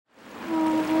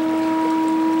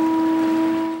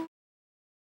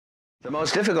The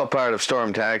most difficult part of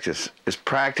storm tactics is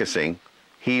practicing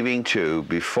heaving to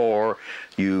before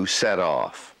you set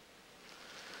off.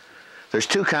 There's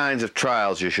two kinds of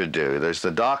trials you should do. There's the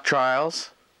dock trials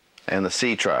and the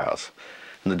sea trials.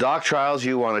 In the dock trials,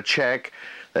 you want to check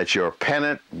that your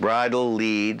pennant, bridle,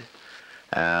 lead,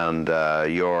 and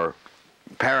your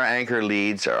para-anchor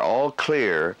leads are all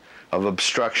clear of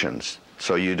obstructions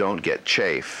so you don't get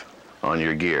chafe on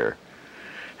your gear.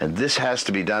 And this has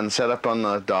to be done, set up on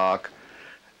the dock,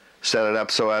 set it up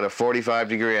so at a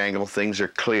 45-degree angle things are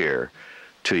clear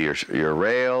to your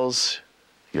rails,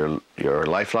 your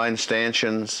lifeline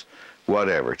stanchions,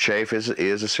 whatever. Chafe is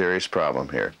a serious problem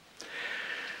here.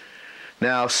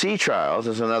 Now, sea trials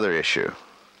is another issue.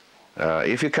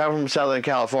 If you come from Southern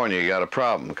California, you got a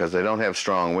problem because they don't have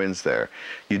strong winds there.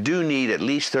 You do need at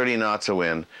least 30 knots of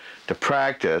wind to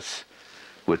practice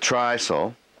with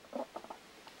trysail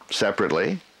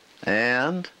separately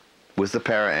and with the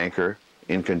para-anchor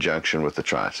in conjunction with the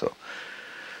trysail.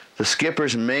 The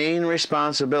skipper's main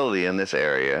responsibility in this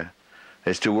area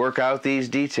is to work out these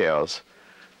details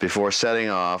before setting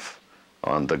off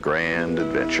on the grand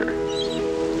adventure.